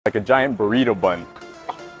Like a giant burrito bun.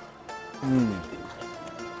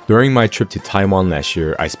 During my trip to Taiwan last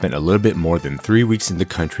year, I spent a little bit more than 3 weeks in the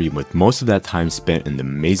country, with most of that time spent in the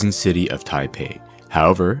amazing city of Taipei.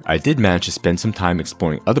 However, I did manage to spend some time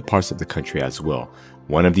exploring other parts of the country as well.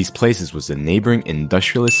 One of these places was the neighboring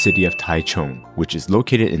industrialist city of Taichung, which is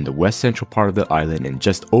located in the west central part of the island and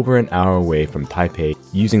just over an hour away from Taipei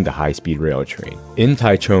using the high-speed rail train. In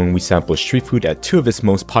Taichung, we sampled street food at two of its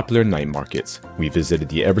most popular night markets. We visited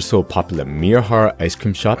the ever-so-popular Miyahara ice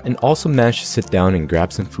cream shop and also managed to sit down and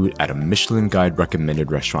grab some food at a Michelin Guide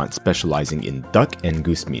recommended restaurant specializing in duck and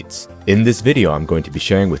goose meats. In this video, I'm going to be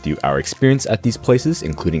sharing with you our experience at these places,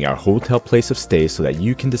 including our hotel place of stay, so that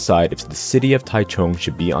you can decide if the city of Taichung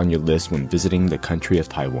should be on your list when visiting the country of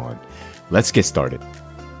Taiwan. Let's get started.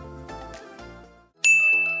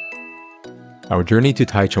 Our journey to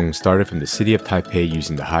Taichung started from the city of Taipei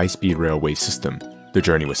using the high-speed railway system. The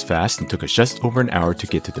journey was fast and took us just over an hour to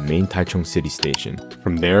get to the main Taichung city station.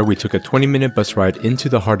 From there, we took a 20-minute bus ride into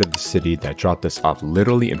the heart of the city that dropped us off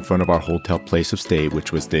literally in front of our hotel place of stay,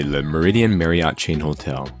 which was the Le Méridien Marriott chain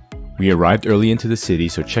hotel. We arrived early into the city,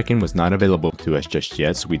 so check-in was not available to us just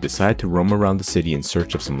yet, so we decided to roam around the city in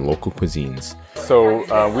search of some local cuisines. So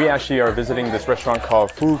we actually are visiting this restaurant called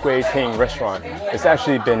Foodie Restaurant. It's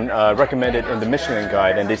actually been recommended in the Michelin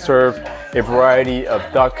Guide, and they serve a variety of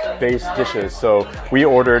duck-based dishes. So we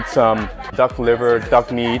ordered some duck liver,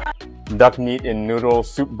 duck meat in noodle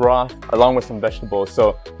soup broth, along with some vegetables.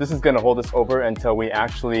 So this is going to hold us over until we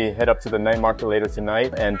actually head up to the night market later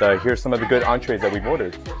tonight, and here's some of the good entrees that we've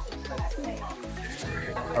ordered.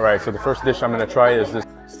 Alright, so the first dish I'm going to try is this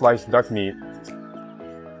sliced duck meat.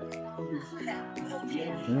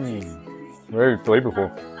 Very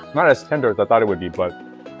flavorful. Not as tender as I thought it would be, but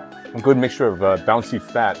a good mixture of bouncy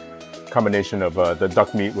fat, combination of the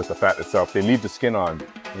duck meat with the fat itself. They leave the skin on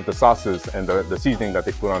with the sauces, and the seasoning that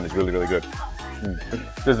they put on is really, really good.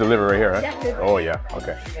 This is the liver right here, right? Oh yeah,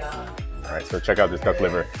 okay. Alright, so check out this duck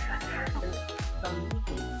liver.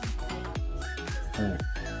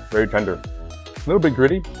 Very tender. A little bit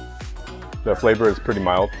gritty. The flavor is pretty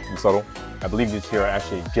mild and subtle. I believe these here are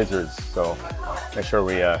actually gizzards, so make sure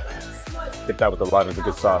we get that with a lot of the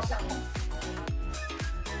good sauce.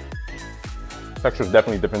 Texture is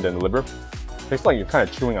definitely different than the liver. Tastes like you're kind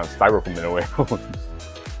of chewing on styrofoam in a way.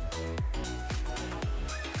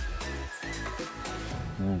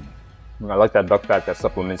 I like that duck fat that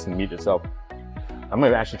supplements the meat itself. I'm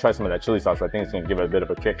going to actually try some of that chili sauce. I think it's going to give it a bit of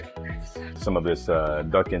a kick. Some of this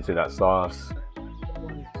duck into that sauce.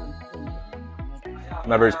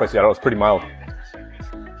 Not very spicy at all. It's pretty mild.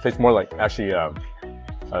 Tastes more like actually a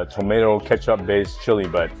tomato ketchup based chili,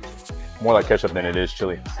 but more like ketchup than it is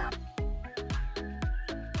chili.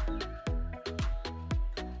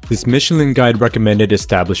 This Michelin Guide recommended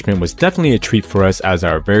establishment was definitely a treat for us as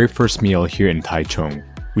our very first meal here in Taichung.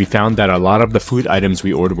 We found that a lot of the food items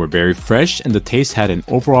we ordered were very fresh, and the taste had an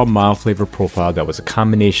overall mild flavor profile that was a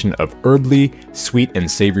combination of herbly, sweet, and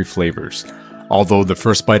savory flavors. Although the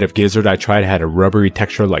first bite of gizzard I tried had a rubbery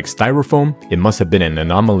texture like styrofoam, it must have been an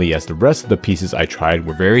anomaly as the rest of the pieces I tried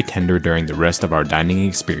were very tender during the rest of our dining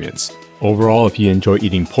experience. Overall, if you enjoy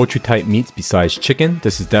eating poultry-type meats besides chicken,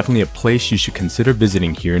 this is definitely a place you should consider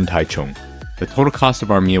visiting here in Taichung. The total cost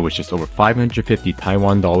of our meal was just over 550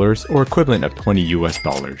 Taiwan dollars, or equivalent of 20 US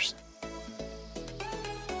dollars.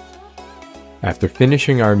 After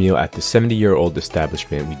finishing our meal at the 70-year-old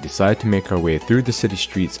establishment, we decided to make our way through the city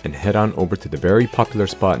streets and head on over to the very popular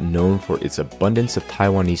spot known for its abundance of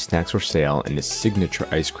Taiwanese snacks for sale and its signature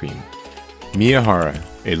ice cream. Miyahara,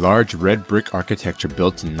 a large red brick architecture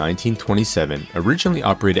built in 1927, originally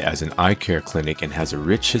operated as an eye care clinic and has a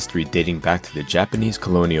rich history dating back to the Japanese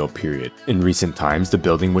colonial period. In recent times, the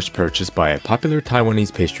building was purchased by a popular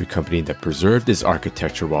Taiwanese pastry company that preserved its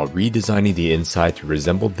architecture while redesigning the inside to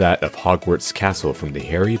resemble that of Hogwarts Castle from the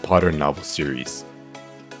Harry Potter novel series.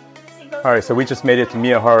 Alright, so we just made it to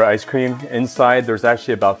Miyahara ice cream. Inside there's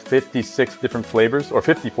actually about 56 different flavors, or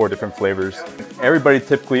 54 different flavors. Everybody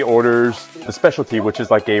typically orders the specialty, which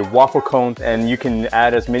is like a waffle cone, and you can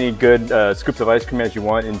add as many good scoops of ice cream as you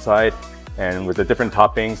want inside and with the different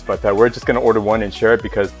toppings, but we're just going to order one and share it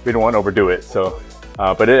because we don't want to overdo it. So,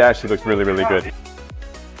 but it actually looks really, really good.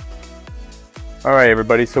 Alright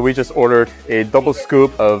everybody, so we just ordered a double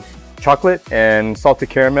scoop of chocolate and salted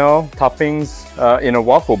caramel toppings in a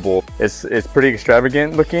waffle bowl. It's pretty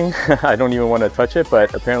extravagant looking. I don't even want to touch it,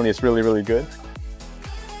 but apparently it's really, really good.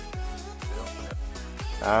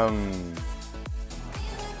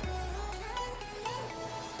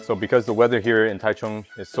 So because the weather here in Taichung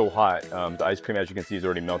is so hot, the ice cream, as you can see, is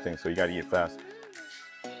already melting, so you gotta eat it fast.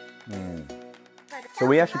 So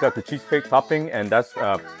we actually got the cheesecake topping, and that's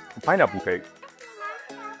pineapple cake.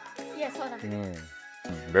 Yes, hold on.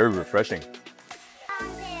 Very refreshing.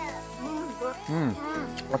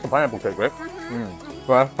 That's a pineapple cake, right?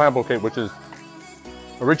 So that's pineapple cake, which is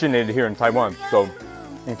originated here in Taiwan. So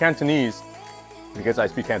in Cantonese, because I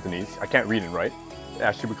speak Cantonese, I can't read and write.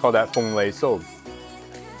 Actually, we call that Feng Lei So.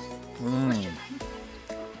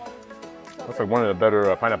 That's like one of the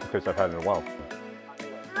better pineapple cakes I've had in a while.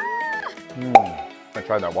 I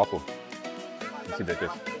tried that waffle. Let's see what it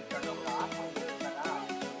is.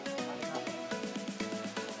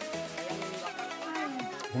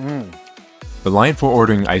 The line for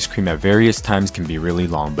ordering ice cream at various times can be really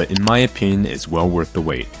long, but in my opinion, it's well worth the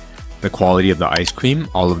wait. The quality of the ice cream,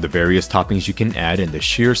 all of the various toppings you can add, and the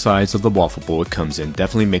sheer size of the waffle bowl it comes in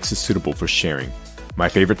definitely makes it suitable for sharing. My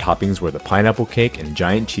favorite toppings were the pineapple cake and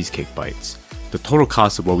giant cheesecake bites. The total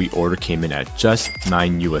cost of what we ordered came in at just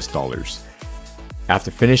 $9 US.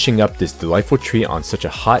 After finishing up this delightful treat on such a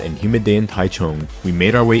hot and humid day in Taichung, we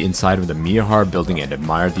made our way inside of the Miyahara building and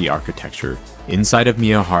admired the architecture. Inside of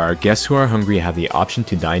Miyahara, guests who are hungry have the option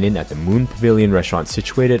to dine in at the Moon Pavilion restaurant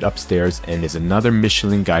situated upstairs and is another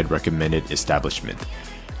Michelin Guide recommended establishment.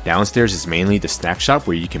 Downstairs is mainly the snack shop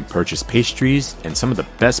where you can purchase pastries and some of the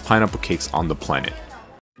best pineapple cakes on the planet.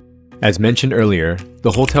 As mentioned earlier, the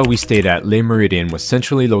hotel we stayed at, Le Meridian, was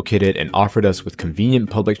centrally located and offered us with convenient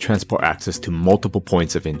public transport access to multiple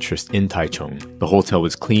points of interest in Taichung. The hotel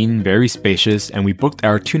was clean, very spacious, and we booked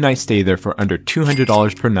our 2-night stay there for under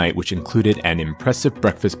 $200 per night, which included an impressive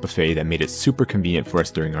breakfast buffet that made it super convenient for us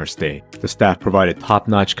during our stay. The staff provided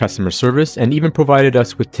top-notch customer service and even provided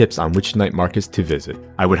us with tips on which night markets to visit.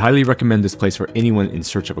 I would highly recommend this place for anyone in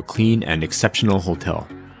search of a clean and exceptional hotel.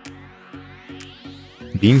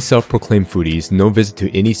 Being self-proclaimed foodies, no visit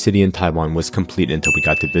to any city in Taiwan was complete until we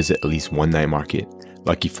got to visit at least one night market.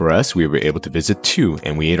 Lucky for us, we were able to visit 2,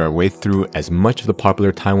 and we ate our way through as much of the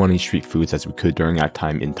popular Taiwanese street foods as we could during our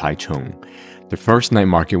time in Taichung. The first night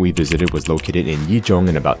market we visited was located in Yizhong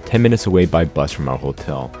and about 10 minutes away by bus from our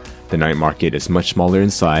hotel. The night market is much smaller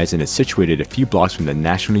in size and is situated a few blocks from the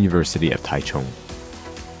National University of Taichung.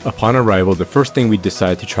 Upon arrival, the first thing we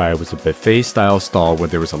decided to try was a buffet-style stall where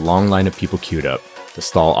there was a long line of people queued up. The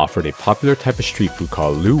stall offered a popular type of street food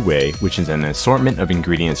called lu wei, which is an assortment of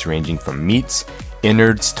ingredients ranging from meats,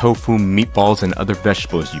 innards, tofu, meatballs, and other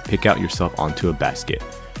vegetables you pick out yourself onto a basket.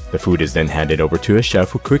 The food is then handed over to a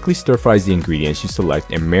chef who quickly stir-fries the ingredients you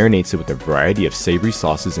select and marinates it with a variety of savory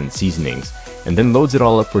sauces and seasonings, and then loads it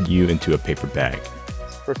all up for you into a paper bag.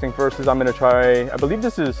 First thing first is I'm gonna try, I believe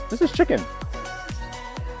this is chicken.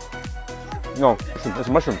 No, it's a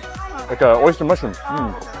mushroom, like an oyster mushroom.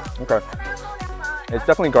 Okay. It's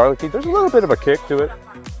definitely garlicky. There's a little bit of a kick to it.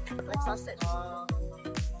 Like sausage.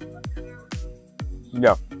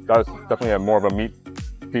 Yeah, that's definitely more of a meat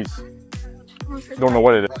piece. Don't know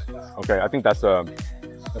what it is. Okay, I think that's a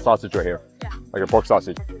sausage right here. Yeah. Like a pork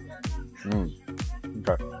sausage.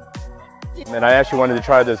 Okay. And I actually wanted to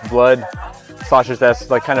try this blood sausage that's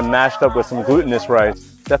like kind of mashed up with some glutinous rice.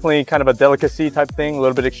 Definitely kind of a delicacy type thing, a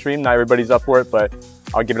little bit extreme. Not everybody's up for it, but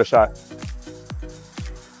I'll give it a shot.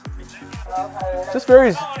 Just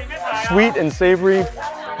very sweet and savory,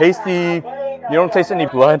 tasty. You don't taste any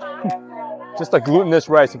blood. Just a glutinous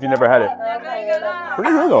rice if you never had it. Pretty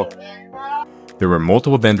good though. There were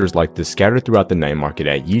multiple vendors like this scattered throughout the night market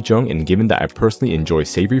at Yizhong, and given that I personally enjoy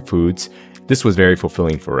savory foods, this was very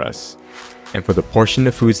fulfilling for us. And for the portion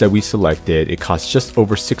of foods that we selected, it cost just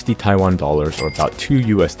over 60 Taiwan dollars or about $2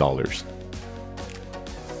 US.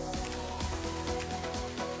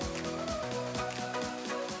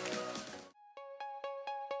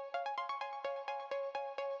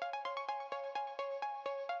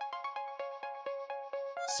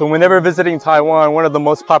 So whenever visiting Taiwan, one of the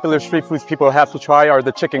most popular street foods people have to try are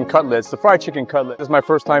the chicken cutlets, the fried chicken cutlet. This is my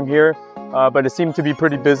first time here, but it seemed to be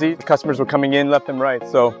pretty busy. The customers were coming in left and right.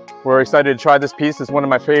 So we're excited to try this piece. It's one of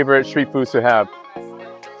my favorite street foods to have.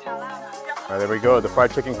 All right, there we go, the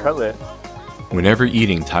fried chicken cutlet. Whenever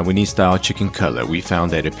eating Taiwanese-style chicken cutlet, we found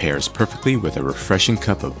that it pairs perfectly with a refreshing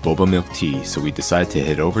cup of boba milk tea, so we decided to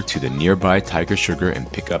head over to the nearby Tiger Sugar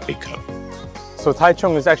and pick up a cup. So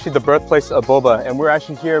Taichung is actually the birthplace of boba, and we're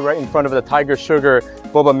actually here right in front of the Tiger Sugar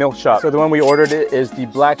boba milk shop. So the one we ordered it is the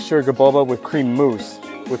black sugar boba with cream mousse,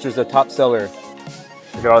 which is the top seller.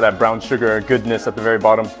 Look at all that brown sugar goodness at the very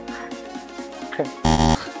bottom.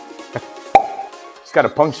 Just gotta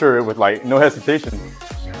puncture it with like no hesitation.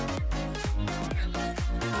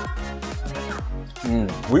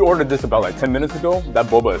 We ordered this about like 10 minutes ago. That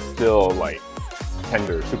boba is still like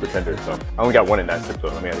tender, super tender. So I only got one in that sip though.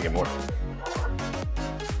 I may have to get more.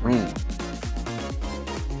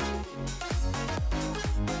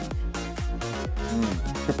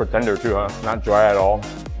 super tender too, huh? Not dry at all.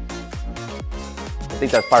 I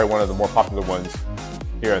think that's probably one of the more popular ones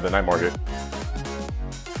here at the night market.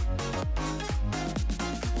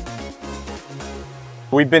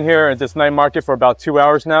 We've been here at this night market for about 2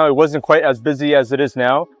 hours now. It wasn't quite as busy as it is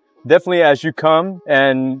now. Definitely as you come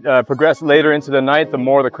and progress later into the night, the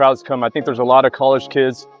more the crowds come. I think there's a lot of college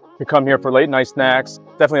kids who come here for late night snacks.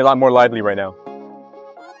 Definitely a lot more lively right now.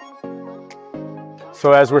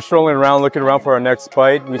 So as we're strolling around, looking around for our next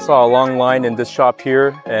bite, we saw a long line in this shop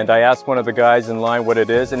here, and I asked one of the guys in line what it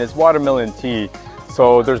is, and it's watermelon tea.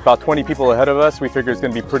 So there's about 20 people ahead of us. We figure it's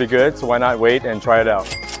gonna be pretty good, so why not wait and try it out.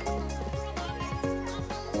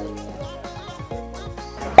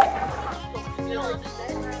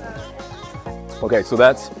 Okay, so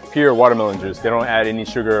that's pure watermelon juice. They don't add any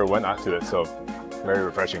sugar or whatnot to it, so very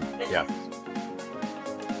refreshing, yeah.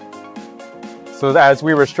 So as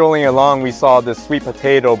we were strolling along, we saw this sweet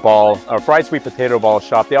potato ball, or fried sweet potato ball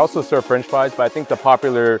shop. They also serve French fries, but I think the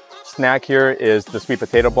popular snack here is the sweet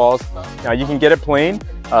potato balls. Now you can get it plain,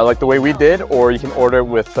 like the way we did, or you can order it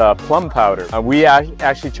with plum powder. We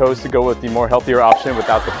actually chose to go with the more healthier option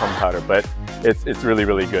without the plum powder, but it's really,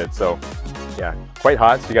 really good. So yeah, quite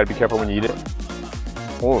hot, so you gotta be careful when you eat it.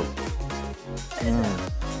 Oh,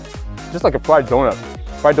 just like a fried donut.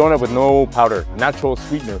 Fried donut with no powder, natural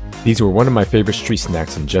sweetener. These were one of my favorite street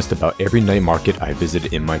snacks in just about every night market I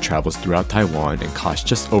visited in my travels throughout Taiwan and cost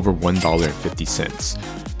just over $1.50.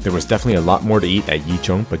 There was definitely a lot more to eat at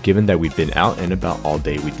Yizhong, but given that we'd been out and about all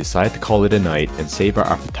day, we decided to call it a night and save our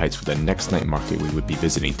appetites for the next night market we would be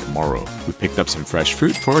visiting tomorrow. We picked up some fresh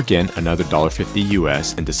fruit for again another $1.50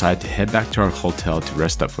 US and decided to head back to our hotel to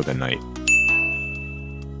rest up for the night.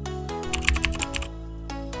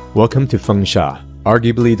 Welcome to Feng Chia,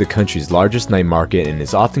 arguably the country's largest night market, and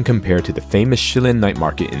is often compared to the famous Shilin Night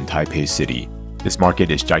Market in Taipei City. This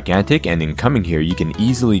market is gigantic, and in coming here you can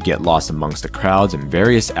easily get lost amongst the crowds and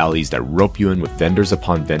various alleys that rope you in with vendors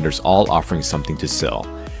upon vendors all offering something to sell.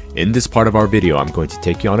 In this part of our video, I'm going to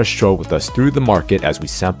take you on a stroll with us through the market as we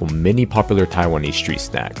sample many popular Taiwanese street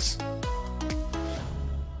snacks.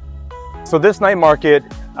 So this night market,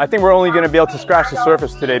 I think we're only going to be able to scratch the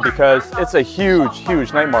surface today because it's a huge,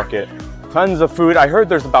 huge night market. Tons of food. I heard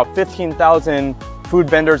there's about 15,000 food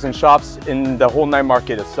vendors and shops in the whole night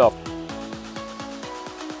market itself.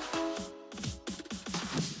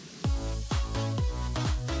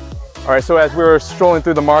 All right, so as we were strolling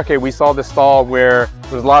through the market, we saw this stall where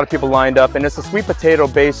there's a lot of people lined up, and it's a sweet potato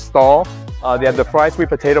based stall. They have the fried sweet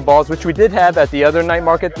potato balls, which we did have at the other night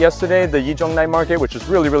market yesterday, the Yizhong night market, which is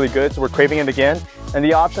really, really good. So we're craving it again. And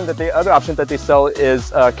the other option that they sell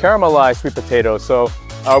is caramelized sweet potato. So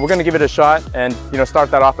we're gonna give it a shot and start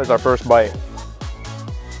that off as our first bite.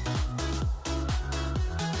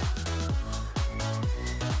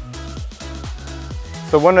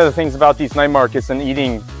 So one of the things about these night markets and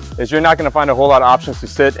eating is you're not gonna find a whole lot of options to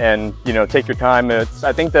sit and take your time.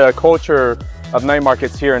 I think the culture of night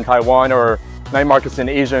markets here in Taiwan, or night markets in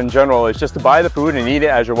Asia in general, is just to buy the food and eat it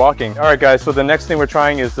as you're walking. All right guys, so the next thing we're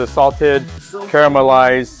trying is the salted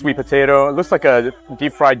caramelized sweet potato. It looks like a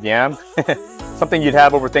deep fried yam. Something you'd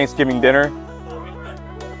have over Thanksgiving dinner.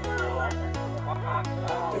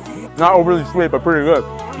 Not overly sweet, but pretty good.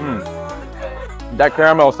 That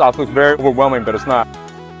caramel sauce looks very overwhelming, but it's not.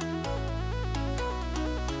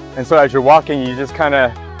 And so as you're walking, you just kind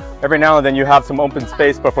of, every now and then you have some open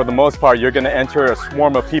space, but for the most part, you're gonna enter a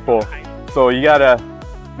swarm of people. So you gotta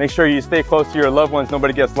make sure you stay close to your loved ones,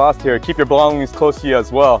 nobody gets lost here. Keep your belongings close to you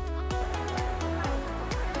as well.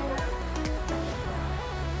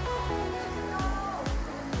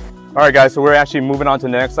 All right guys, so we're actually moving on to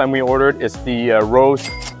the next time we ordered. It's the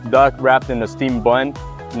roast duck wrapped in a steamed bun.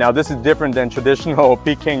 Now this is different than traditional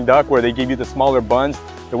Peking duck where they give you the smaller buns.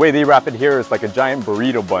 The way they wrap it here is like a giant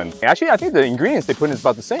burrito bun. Actually, I think the ingredients they put in is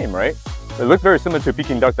about the same, right? They look very similar to a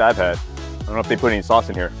Peking duck that I've had. I don't know if they put any sauce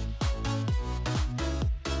in here.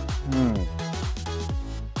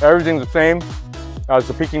 Everything's the same as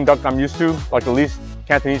the Peking duck I'm used to, like at least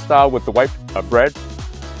Cantonese style with the white bread.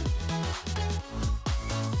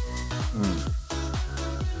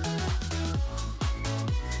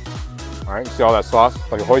 All right, you see all that sauce?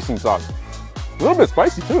 Like a hoisin sauce. A little bit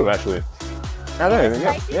spicy too, actually. I don't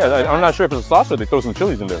know, yeah, I'm not sure if it's a sauce or they throw some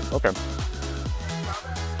chilies in there. Okay.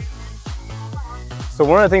 So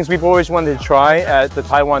one of the things we've always wanted to try at the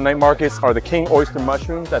Taiwan night markets are the king oyster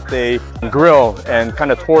mushrooms that they grill and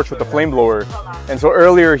kind of torch with the flame blower. And so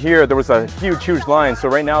earlier here, there was a huge, huge line. So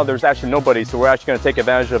right now there's actually nobody. So we're actually going to take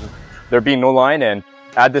advantage of there being no line and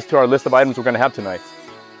add this to our list of items we're going to have tonight.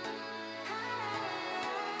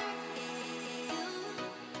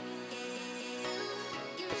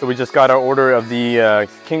 So we just got our order of the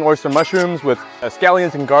king oyster mushrooms with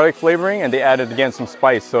scallions and garlic flavoring, and they added again some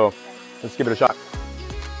spice. So let's give it a shot.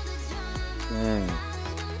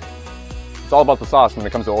 It's all about the sauce when it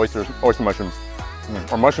comes to oyster mushrooms,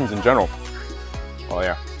 or mushrooms in general. Oh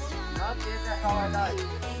yeah.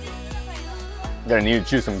 I'm gonna need to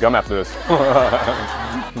chew some gum after this.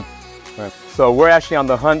 So we're actually on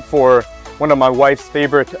the hunt for one of my wife's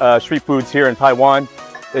favorite street foods here in Taiwan.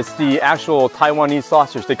 It's the actual Taiwanese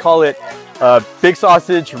sausage. They call it big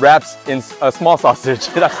sausage wraps in a small sausage.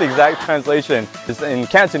 That's the exact translation. In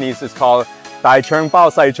Cantonese, it's called Taichung bao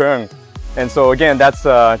Taichung. And so again, that's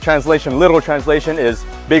translation. Literal translation is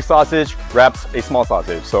big sausage wraps a small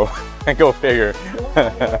sausage. So go figure.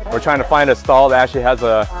 We're trying to find a stall that actually has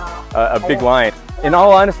a big line. In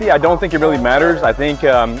all honesty, I don't think it really matters. I think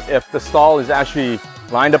if the stall is actually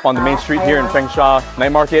lined up on the main street here in Feng Chia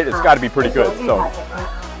Night Market, it's got to be pretty good. So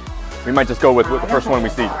we might just go with the first one we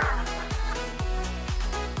see.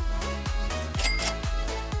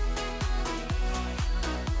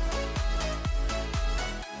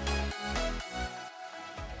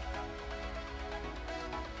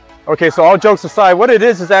 Okay, so all jokes aside, what it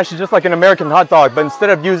is actually just like an American hot dog, but instead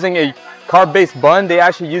of using a carb-based bun, they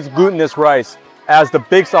actually use glutinous rice as the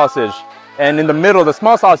big sausage. And in the middle, the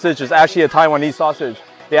small sausage is actually a Taiwanese sausage.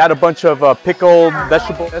 They add a bunch of pickled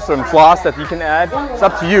vegetables and floss that you can add. It's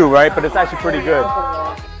up to you, right? But it's actually pretty good.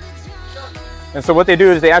 And so what they do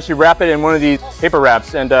is they actually wrap it in one of these paper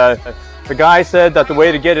wraps. And the guy said that the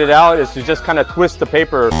way to get it out is to just kind of twist the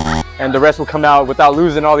paper and the rest will come out without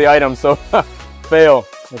losing all the items. So fail.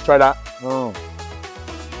 Let's try that. Oh.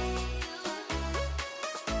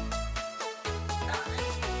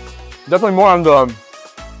 Definitely more on the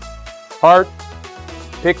hard,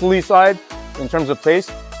 pickly side in terms of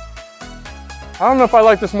taste. I don't know if I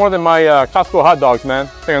like this more than my Costco hot dogs, man.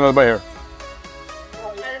 Take another bite here.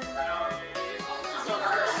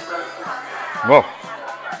 Whoa.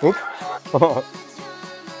 Oops.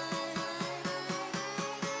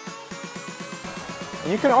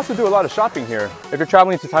 You can also do a lot of shopping here. If you're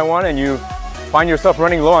traveling to Taiwan and you find yourself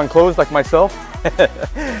running low on clothes like myself,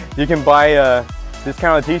 you can buy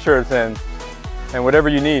discounted t-shirts and whatever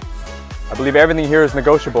you need. I believe everything here is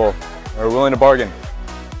negotiable or willing to bargain.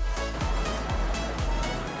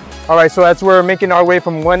 All right, so as we're making our way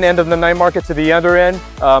from one end of the night market to the other end,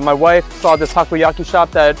 my wife saw this takoyaki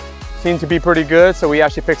shop that seemed to be pretty good, so we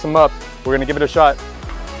actually picked some up. We're gonna give it a shot.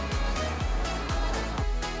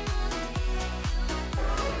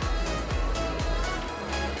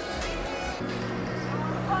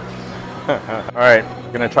 All right,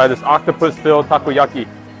 we're gonna try this octopus-filled takoyaki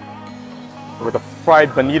with the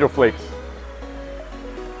fried bonito flakes.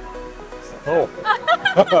 Oh.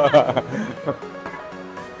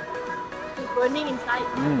 It's burning inside.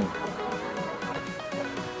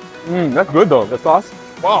 That's good though, the sauce.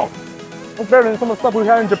 Wow, that's better than some of the stuff we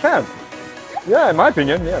had in Japan. Yeah, in my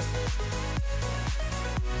opinion, yes.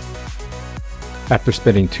 After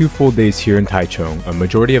spending 2 full days here in Taichung, a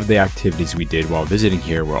majority of the activities we did while visiting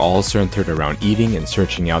here were all centered around eating and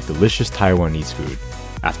searching out delicious Taiwanese food.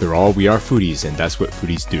 After all, we are foodies, and that's what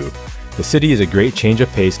foodies do. The city is a great change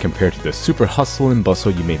of pace compared to the super hustle and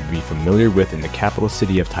bustle you may be familiar with in the capital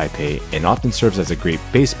city of Taipei, and often serves as a great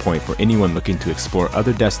base point for anyone looking to explore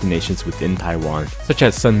other destinations within Taiwan, such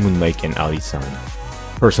as Sun Moon Lake and Alishan.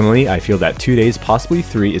 Personally, I feel that 2 days, possibly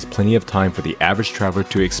 3, is plenty of time for the average traveler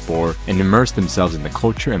to explore and immerse themselves in the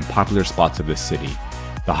culture and popular spots of the city.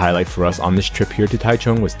 The highlight for us on this trip here to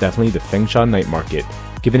Taichung was definitely the Feng Chia Night Market,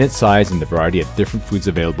 given its size and the variety of different foods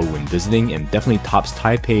available when visiting, and definitely tops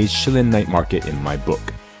Taipei's Shilin Night Market in my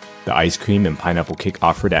book. The ice cream and pineapple cake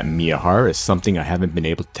offered at Miyahar is something I haven't been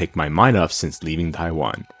able to take my mind off since leaving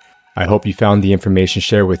Taiwan. I hope you found the information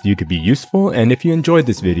shared with you to be useful, and if you enjoyed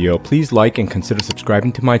this video, please like and consider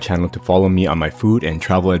subscribing to my channel to follow me on my food and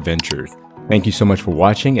travel adventures. Thank you so much for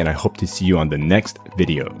watching, and I hope to see you on the next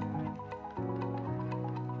video.